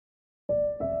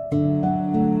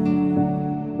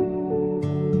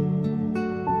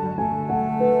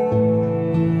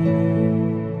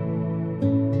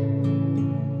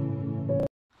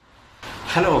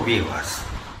Hello viewers,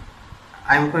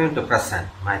 I am going to present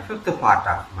my fifth part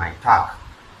of my talk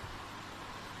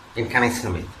in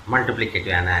connection with multiplicative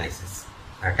analysis.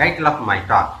 The title of my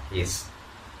talk is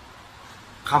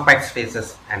Compact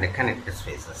Spaces and Connected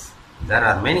Spaces. There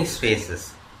are many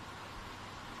spaces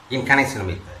in connection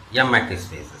with M-matrix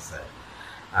spaces.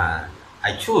 I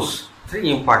choose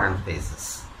three important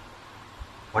spaces.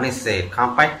 One is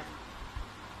compact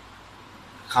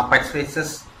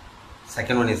spaces.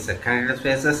 Second one is connected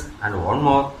spaces, and one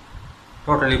more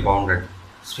totally bounded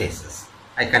spaces.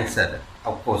 I consider,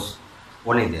 of course,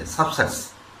 only the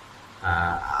subsets.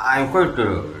 I'm going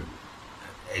to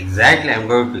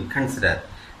consider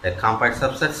the compact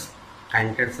subsets,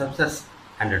 connected subsets,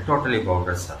 and the totally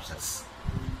bounded subsets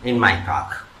in my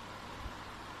talk.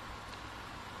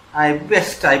 I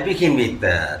begin with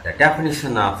the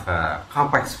definition of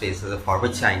compact spaces, for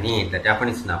which I need the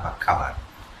definition of a cover.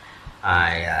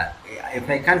 If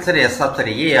I consider a subset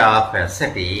A of a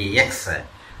set X, a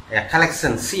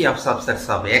collection C of subsets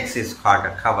of X is called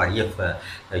a cover if the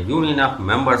union of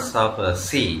members of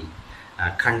C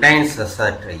contains a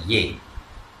set A.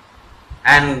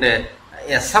 And a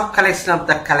subcollection of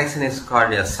that collection is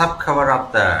called a subcover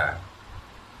of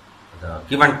the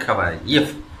given cover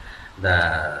if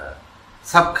the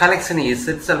subcollection is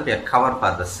itself a cover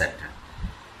for the set.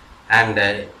 And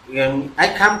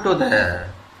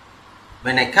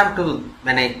when I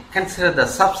consider the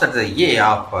subsets A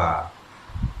of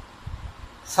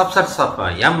subsets of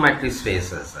M matrix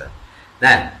spaces,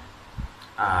 then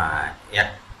a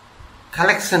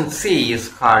collection C is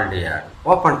called an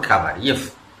open cover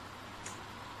if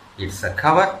it's a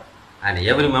cover and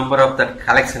every member of that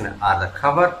collection or the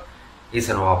cover is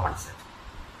an open set.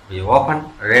 We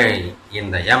open ray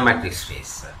in the M matrix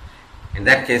space. In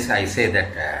that case, I say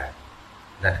that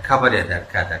that cover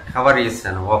is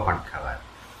an open cover.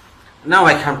 Now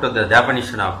I come to the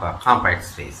definition of compact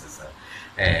spaces.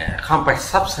 Compact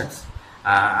subsets,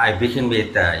 I begin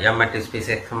with M matrix space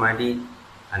X, D,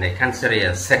 and I consider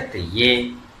a set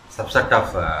A, subset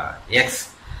of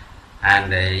X,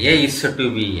 and A is said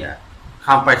to be a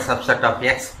compact subset of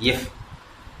X if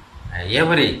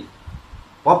every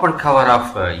open cover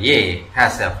of A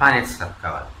has a finite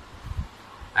subcover.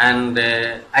 And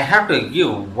I have to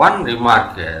give one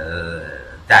remark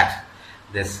that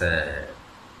this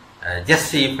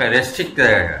just if I restrict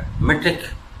the metric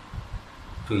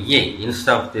to A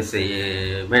instead of this X,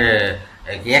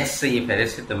 if I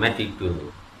restrict the metric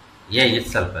to A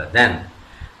itself, then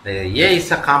the A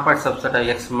is a compact subset of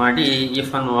X, D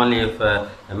if and only if the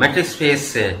metric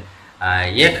space A,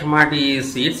 D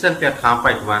is itself a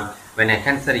compact one when I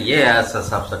consider A as a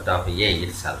subset of A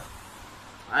itself.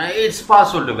 It's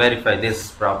possible to verify this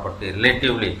property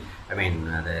relatively. I mean,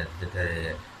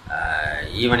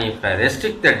 even if I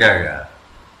restrict the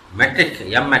metric,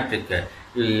 M metric,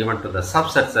 even to the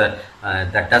subsets,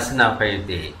 that doesn't affect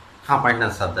the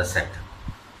compactness of the set.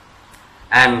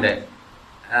 And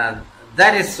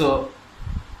that is so.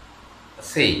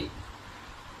 See,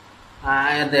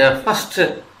 the first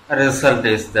result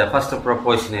is the first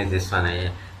proposition is this one.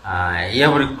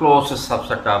 Every closed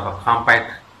subset of a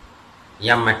compact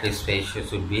M matrix space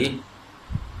should be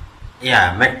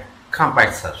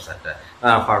compact subset,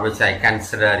 for which I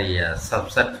consider a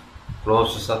subset,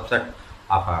 closed subset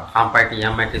of a compact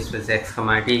M matrix space X,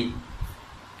 D,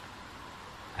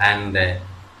 and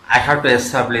I have to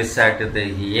establish that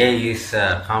the A is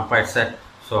a compact set,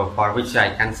 so for which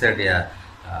I consider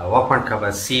a open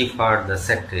cover C for the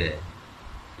set A,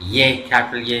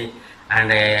 capital A,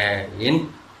 and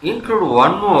include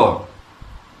one more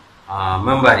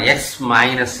member X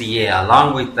minus A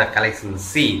along with the collection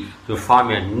C to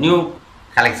form a new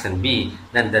collection B.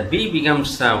 Then the B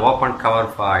becomes open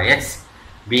cover for X.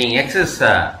 Being X is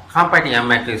a compact M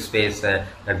matrix space, the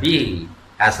B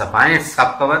has a finite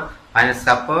subcover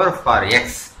for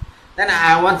X.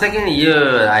 Then once again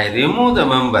I remove the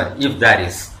member if there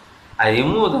is. I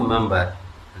remove the member,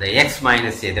 the X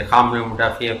minus A, the complement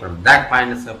of A from that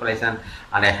finite subcollection,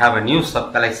 and I have a new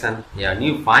subcollection, a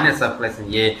new finite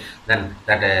subcollection A, then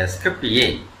that script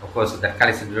A, of course that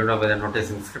collection, you don't know whether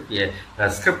notation script A, the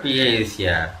script A is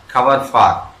a cover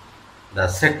for the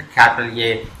set capital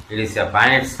A, it is a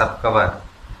finite subcover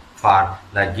for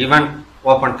the given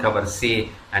open cover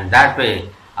C, and that way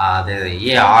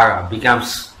the AR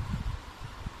becomes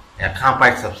a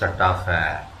compact subset of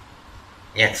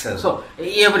X. So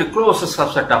every closed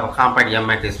subset of a compact M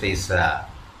matrix space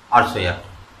also a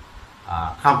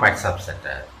compact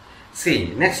subset.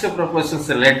 See, next proposition is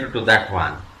related to that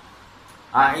one.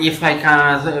 If I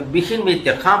can begin with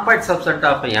the compact subset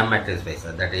of a M matrix space,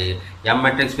 that is M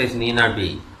matrix space need not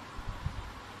be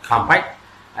compact,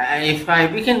 If I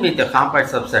begin with the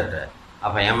compact subset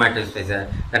of a M matrix space,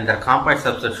 then the compact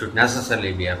subset should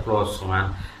necessarily be a closed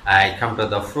one. I come to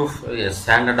the proof,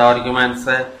 standard arguments.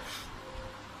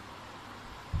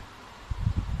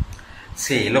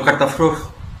 See, look at the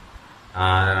proof.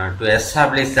 To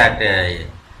establish that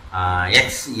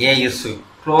X A is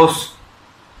closed,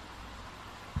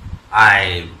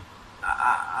 I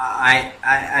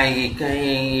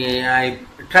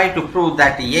try to prove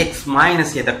that X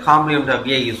minus A, the complement of A,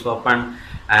 is open,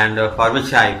 and for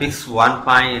which I fix one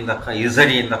point in the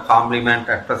Z in the complement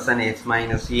at present X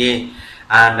minus A,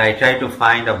 and I try to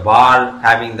find a ball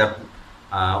having the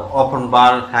open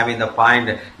ball having the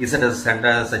point Z as the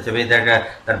center, such a way that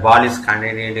that ball is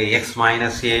contained into X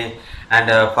minus A, and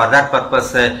for that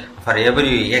purpose, for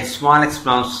every x small x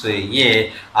belongs to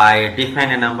A, I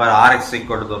define a number Rx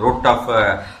equal to the root of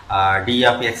d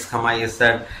of x comma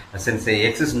z. Since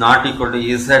x is not equal to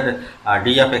z,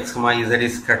 d of x comma z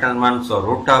is greater than 1, so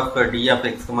root of d of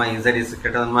x comma z is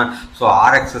greater than 1, so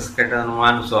Rx is greater than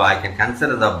 1, so I can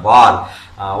consider the ball,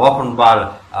 open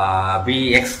ball,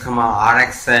 b x comma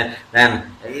Rx. Then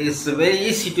it's very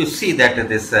easy to see that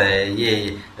this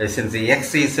since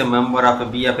x is a member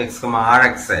of b of x comma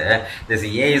Rx, this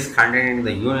A is contained in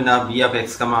the union of b of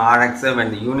x comma Rx when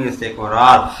the union is taken over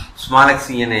all small x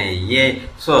in A.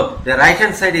 So the right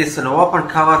hand side is an open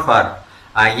cover for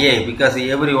A, because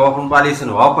every open ball is an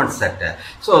open set.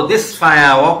 So this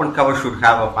open cover should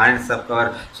have a finite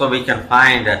subcover, so we can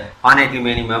find finitely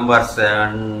many members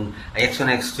x1,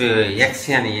 x2,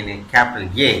 xn in capital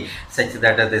A, such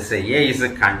that this A is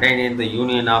contained in the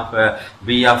union of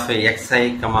b of xi,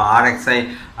 rxi,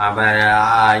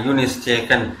 where union is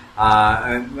taken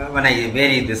when I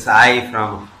vary this I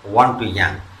from 1 to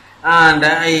n, and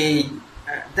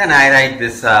then I write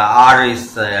this R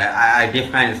is, I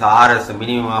define this R as the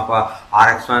minimum of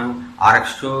Rx1,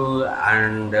 Rx2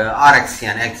 and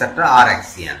Rxn, etc.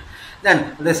 Rxn.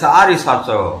 Then this R is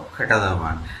also greater than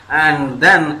 1. And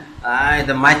then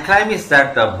my claim is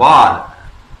that the ball,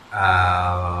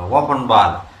 open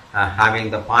ball,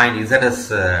 having the point Z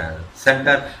as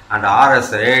center and R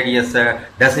as radius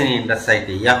doesn't intersect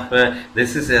F.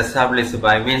 This is established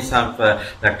by means of the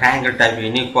triangle type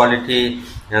inequality.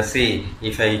 See,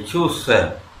 if I choose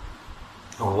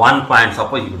one point,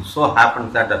 suppose it so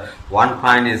happens that one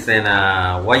point is in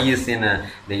y is in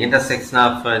the intersection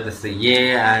of this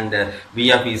A and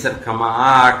B of Z comma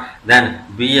R, then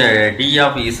D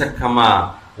of Z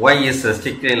comma y is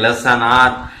strictly less than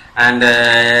R, and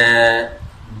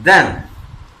then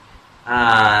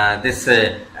this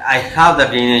I have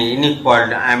the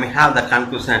inequality. I may have the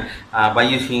conclusion by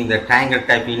using the triangle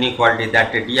type inequality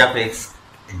that D of x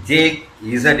j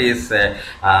z is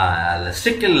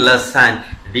strictly less than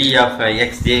d of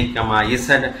xj comma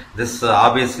z. This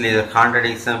obviously is a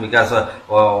contradiction, because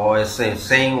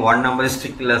saying one number is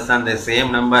strictly less than the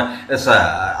same number is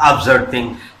an absurd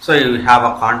thing. So you have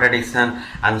a contradiction,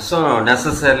 and so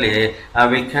necessarily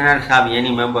we cannot have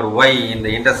any member y in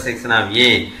the intersection of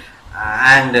A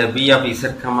and b of z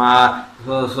comma.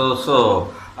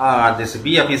 This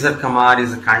b of z comma R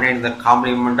is contained in the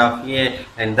complement of A,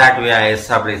 and that way I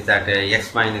establish that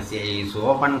x minus A is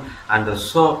open, and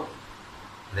so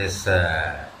this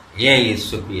A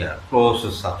should be a closed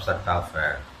subset of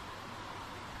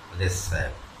this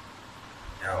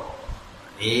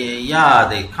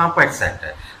the compact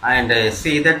set. And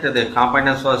see that the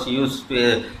compactness was used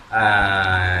to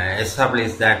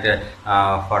establish that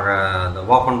for the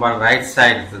open ball right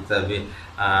side,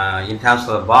 in terms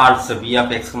of the balls b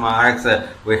of x comma Rx,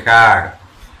 we had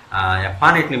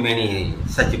finitely many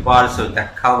such balls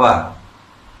that cover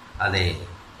the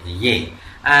A,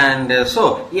 and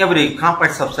so every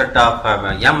compact subset of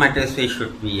M matrix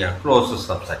should be a closed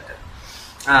subset.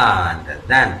 And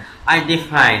then I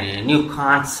define a new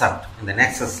concept in the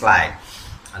next slide,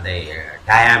 the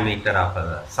diameter of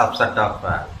a subset of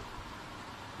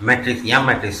matrix M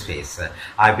matrix space.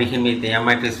 I begin with the M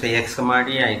matrix space x comma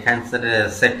d. I consider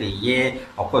set A,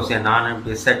 of course a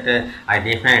non-empty set. I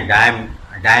define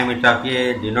diameter of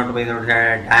A denoted by the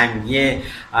dim A.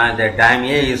 The dim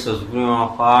A is the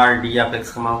supremum of all d of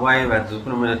x comma y, where the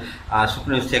supremum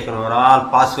is taken over all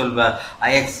possible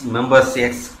x members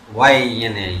x y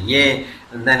in A.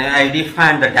 And then I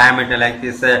define the diameter like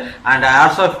this, and I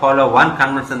also follow one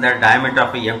convention that diameter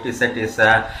of a empty set is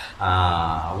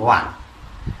 1.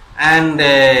 And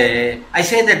I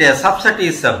say that a subset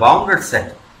is a bounded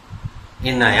set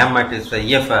in M matrix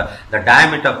if the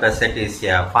diameter of the set is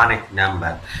a finite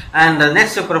number. And the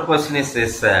next proposition is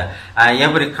this: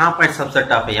 every compact subset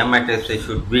of a M matrix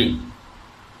should be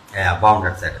a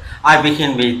bounded set. I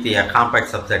begin with the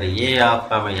compact subset A of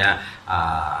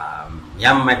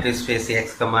M matrix space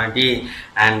X comma D,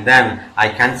 and then I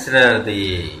consider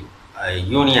the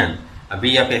union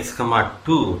B of X comma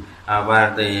 2,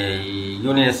 where the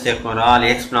union statement all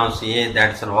X belongs to A,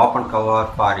 that's an open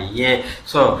cover for A.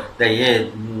 So the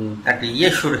A, that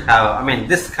A should have, I mean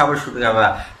this cover should have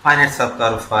a finite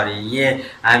subcover for A,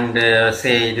 and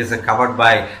say it is covered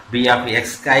by B of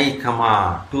Xi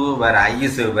comma 2, where I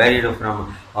is varied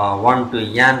from 1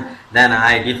 to n. Then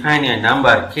I define a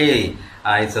number K.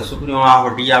 It's a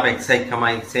supremum of D of Xi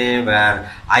comma Xa,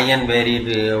 where In varied,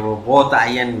 both I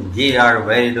and J are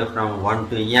varied from 1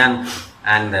 to n.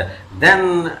 And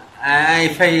then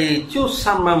if I choose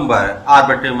some member,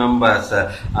 arbitrary members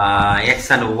X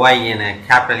and Y in a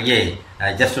capital A,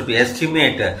 just to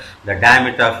estimate the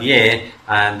diameter of A,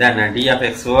 and then D of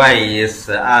Xy is,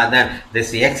 then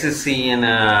this X is in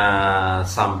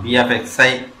some B of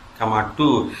Xi comma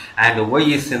 2, and Y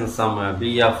is in some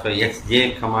B of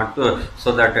Xj comma 2,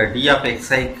 so that D of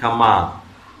Xi comma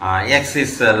X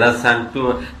is less than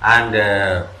 2,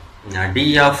 and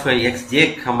D of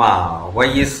Xj comma Y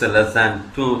is less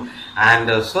than 2,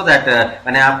 and so that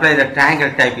when I apply the triangle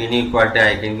type inequality,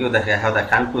 I can give the have the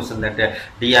conclusion that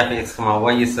D of X comma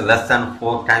Y is less than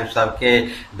 4 times of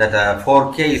K, that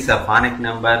 4K is a finite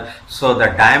number, so the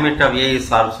diameter of A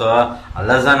is also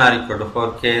less than or equal to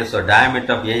 4K, so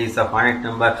diameter of A is a finite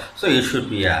number, so it should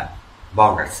be a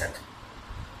bounded set.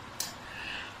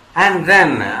 And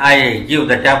then I give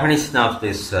the definition of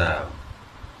this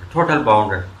total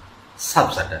bounded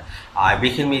subset. I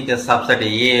begin with a subset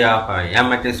A of M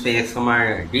matrix space X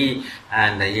comma D,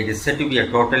 and it is said to be a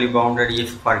totally bounded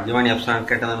if for given epsilon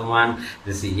greater than 1,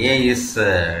 this A is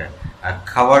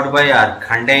covered by or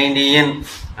contained in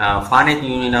finite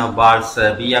union of balls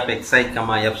B of Xi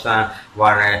comma epsilon,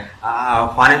 where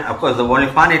of course the only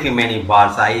finitely many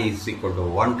balls I is equal to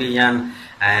 1 to n,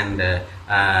 and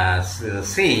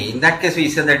see, in that case we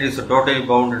say that it's a totally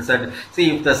bounded set.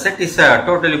 See, if the set is a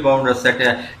totally bounded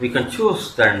set, we can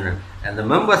choose then and the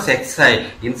members Xi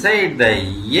inside the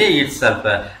A itself,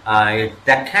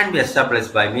 that can be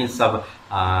established by means of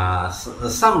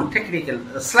some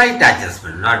technical slight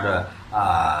adjustment, not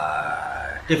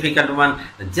difficult one,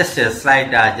 just a slight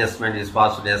adjustment is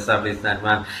possible to establish that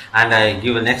one. And I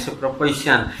give a next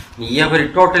proposition: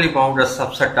 every totally bounded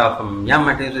subset of M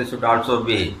matrices should also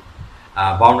be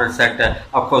bounded set.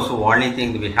 Of course, the only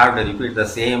thing we have to repeat the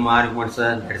same arguments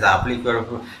that is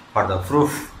applicable for the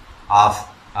proof of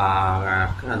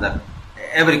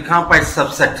every compact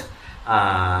subset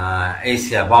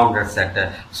is a bounded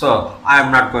set. So I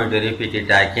am not going to repeat it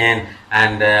again.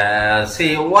 And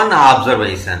see, one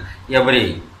observation: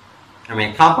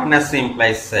 compactness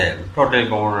implies total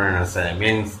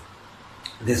boundedness.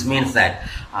 This means that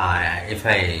if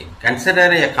I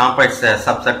consider a compact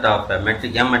subset of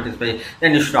metric M matrix space,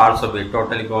 then it should also be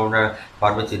totally bounded,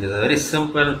 for which it is very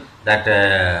simple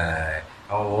that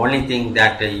only thing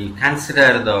that you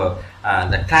consider the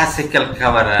classical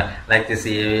cover like this,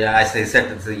 as I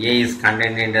said, A is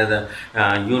contained in the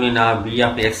union of B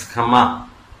of X comma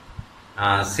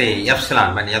say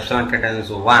epsilon, when epsilon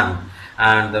contains 1,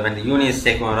 and when the union is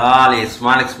taken over all A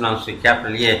small x belongs to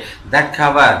capital A, that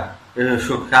cover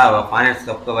should have a finite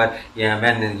subcover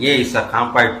when A is a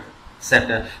compact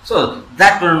set. So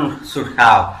that one should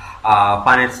have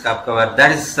finite subcover.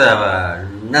 That is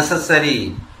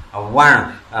necessary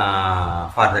one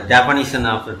for the definition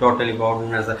of the totally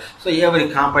boundedness. So every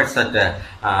compact set,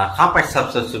 compact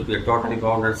subset should be a totally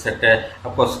bounded set.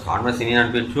 Of course, converse need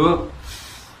not be true.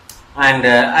 And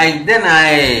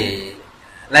I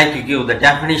like to give the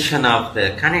definition of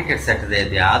the connected set,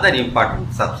 the other important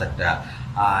subset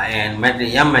and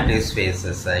M matrix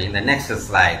spaces in the next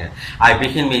slide. I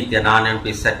begin with the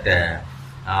non-empty set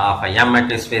of a M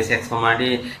matrix space X comma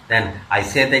D. Then I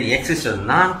say that X is a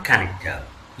non-connector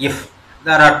if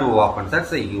there are two open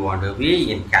sets, U and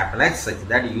V in capital X, such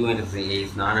that U intersection A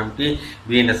is non-empty,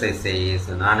 V intersection A is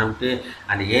non-empty,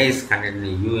 and A is contained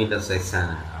in U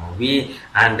intersection V,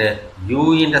 and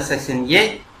U intersection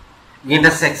A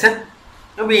intersection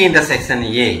V intersection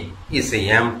A is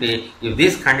empty. If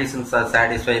these conditions are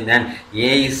satisfied, then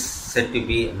A is said to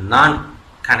be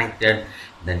non-connected.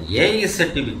 Then A is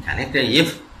said to be connected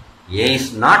if A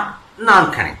is not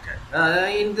non-connected.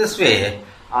 In this way,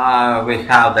 we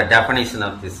have the definition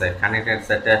of this connected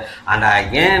set. And I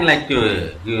again like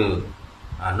to give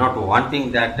note one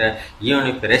thing, that even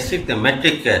if you restrict the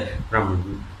metric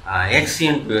from X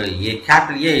into A,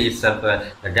 capital A itself,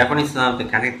 the definition of the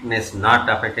connectedness not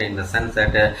affected in the sense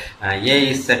that A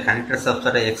is a connected subset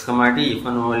of X comma D if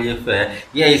and only if A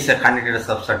is a connected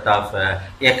subset of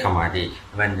A comma D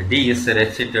when D is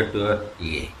restricted to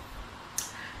A.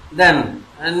 Then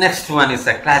next one is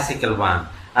a classical one.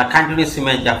 A continuous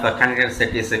image of a connected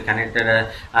set is connected,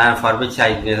 for which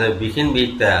I begin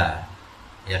with a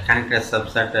connected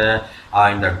subset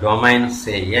in the domain,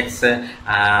 say x,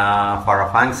 for a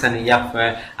function f,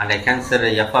 and I consider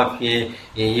f of a.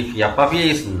 If f of a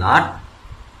is not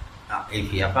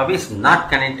if f of a is not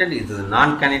connected, it is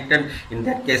non-connected. In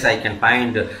that case, I can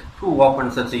find two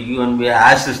open sets u and v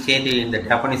as stated in the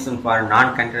definition for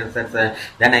non-connected sets.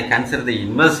 Then I consider the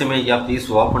inverse image of these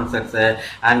open sets,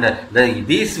 and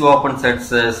these open sets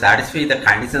satisfy the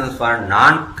conditions for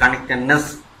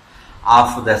non-connectedness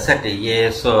of the set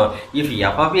A. So if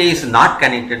f of a is not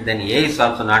connected, then A is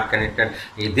also not connected.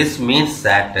 This means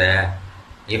that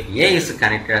if A is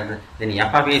connected, then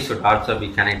f of A should also be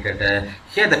connected.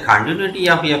 Here the continuity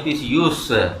of f is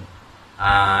used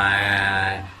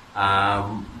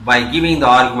by giving the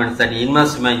arguments that the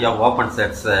inverse image of open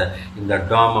sets in the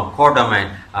codomain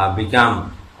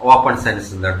become open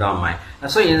sets in the domain.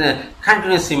 So in the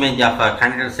continuous image of a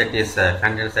connected set is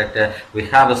connected set. We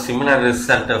have a similar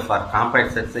result for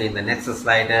compact sets in the next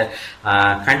slide.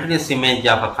 Continuous image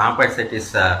of a compact set is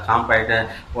compact.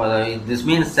 Well, this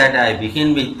means that I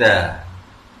begin with a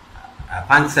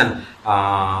function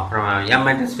from M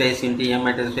matrix space into M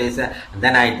matrix space,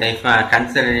 then I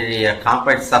consider a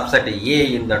compact subset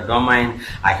A in the domain.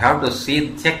 I have to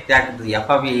check that the f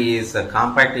of A is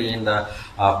compact in the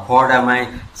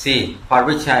codomain. See, for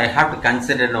which I have to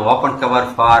consider an open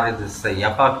cover for this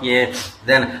f of A.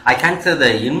 Then I consider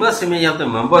the inverse image of the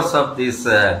members of this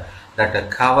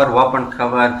that cover, open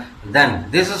cover. Then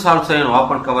this is also an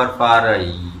open cover for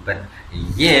but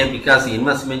A, because the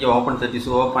inverse image of open set is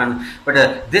open,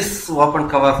 but this open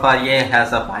cover for A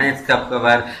has a finite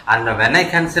subcover, and when I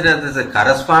consider this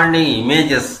corresponding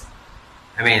images,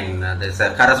 there's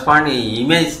a corresponding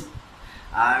image,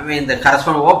 the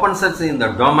corresponding open sets in the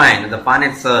domain, the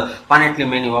finitely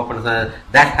many open sets,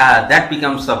 that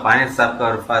becomes a finite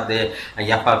subcover for the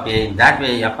f of A. In that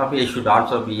way, f of A should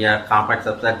also be a compact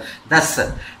subset. Thus,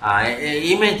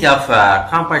 image of a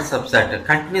compact subset,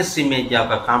 continuous image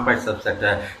of a compact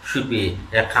subset should be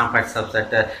a compact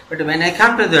subset. But when I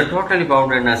come to the totally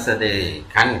boundedness,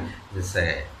 this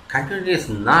continuity is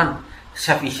not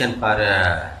sufficient for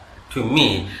to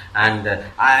me, and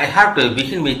I have to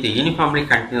begin with the uniformly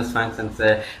continuous functions.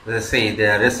 Say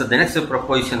the next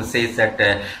proposition says that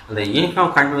the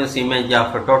uniform continuous image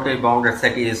of a totally bounded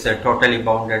set is totally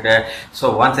bounded.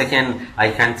 So once again,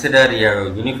 I consider a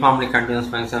uniformly continuous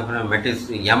function from M matrix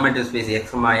space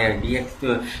x, dx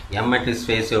to M matrix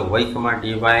space y,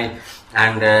 dy.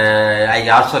 And I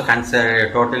also consider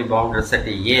a totally bounded set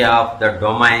A of the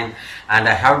domain, and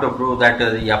I have to prove that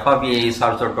the f of A is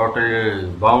also totally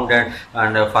bounded,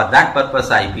 and for that purpose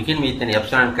I begin with an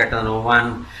epsilon greater than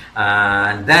 1,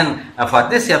 and then for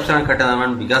this epsilon greater than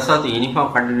 1, because of the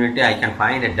uniform continuity, I can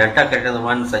find a delta greater than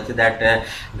 1 such that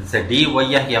this dy of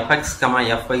fx,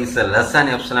 fy is less than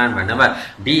epsilon whenever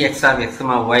dx of x,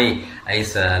 y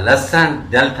is less than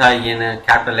delta in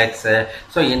capital X.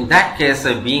 So in that case,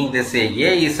 being this A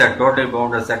is a total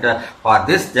bounded set for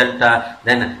this delta,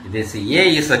 then this A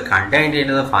is contained in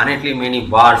the finitely many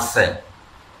balls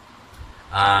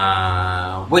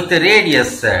with the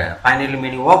radius, finally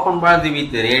many open balls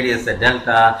with the radius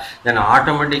delta. Then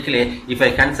automatically, if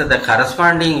I consider the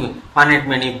corresponding finite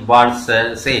many balls,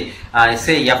 say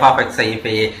f of xi, if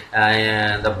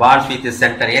the balls with the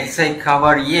center xi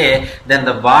cover A, then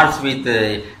the balls with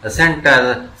the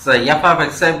center f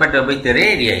of xi but with the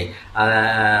radii,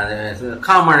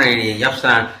 common radii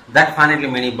epsilon, that finitely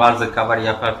many balls cover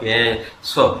f of A.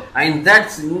 So in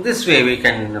this way we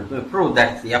can prove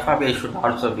that f of A should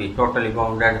also be totally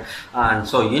bounded, and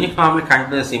so uniformly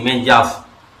continuous image of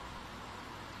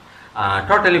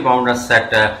totally bounded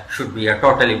set should be a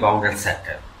totally bounded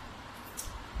set.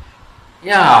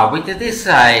 Yeah, with this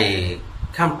I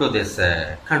come to this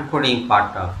concluding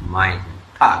part of my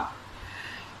talk.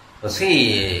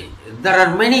 See, there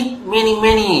are many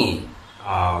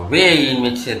ways in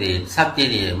which the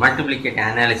multiplicative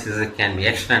analysis can be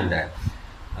extended.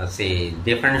 See,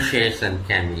 differentiation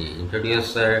can be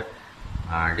introduced.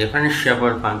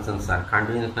 Differentiable functions or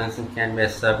continuous functions can be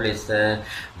established. The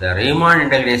Riemann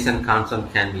integration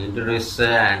concept can be introduced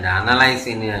and analyzed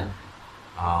in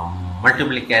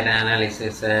multiplicative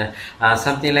analysis.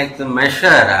 Something like the measure,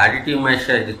 additive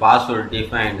measure, it is possible to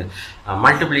define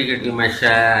multiplicative measure,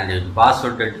 and it is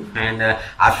possible to define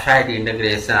abstract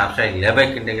integration, abstract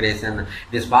Lebesgue integration.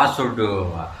 It is possible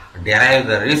to derive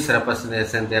the Ries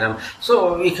representation theorem.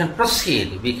 So we can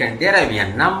proceed, we can derive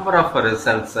a number of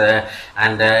results,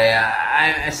 and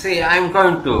I say I am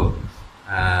going to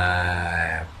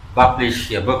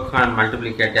publish a book on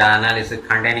multiplicative analysis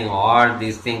containing all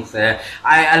these things.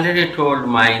 I already told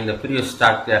in the previous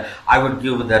talk, I would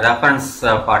give the reference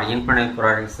for infinite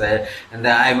products, and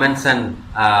I mentioned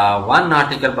one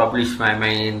article published by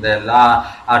me in the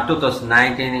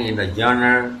 2019 in the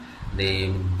journal,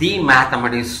 the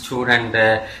mathematics student.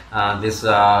 The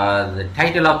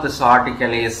title of this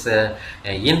article is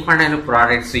infinite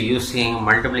products using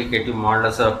multiplicative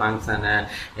models of function.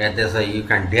 You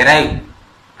can derive,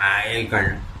 you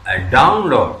can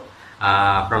download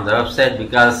from the website,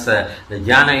 because the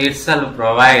journal itself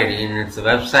provide in its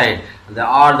website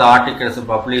all the articles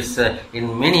published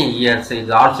in many years.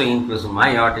 It also includes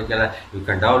my article. You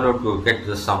can download to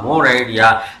get some more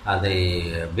idea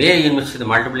the way in which the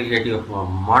multiplicative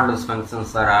models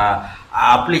functions are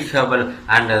applicable,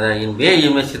 and in way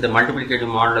in which the multiplicative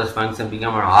models function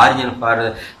become an origin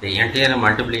for the entire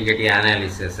multiplicative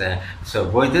analysis. So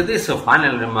with this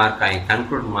final remark, I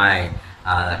conclude my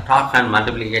talk on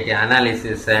multiplicative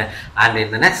analysis, and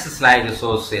in the next slide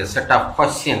shows a set of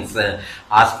questions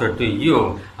asked to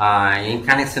you in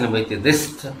connection with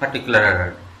this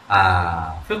particular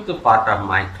fifth part of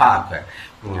my talk.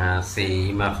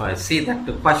 See that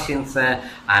the questions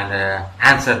and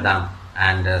answer them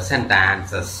and send the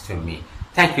answers to me.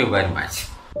 Thank you very much.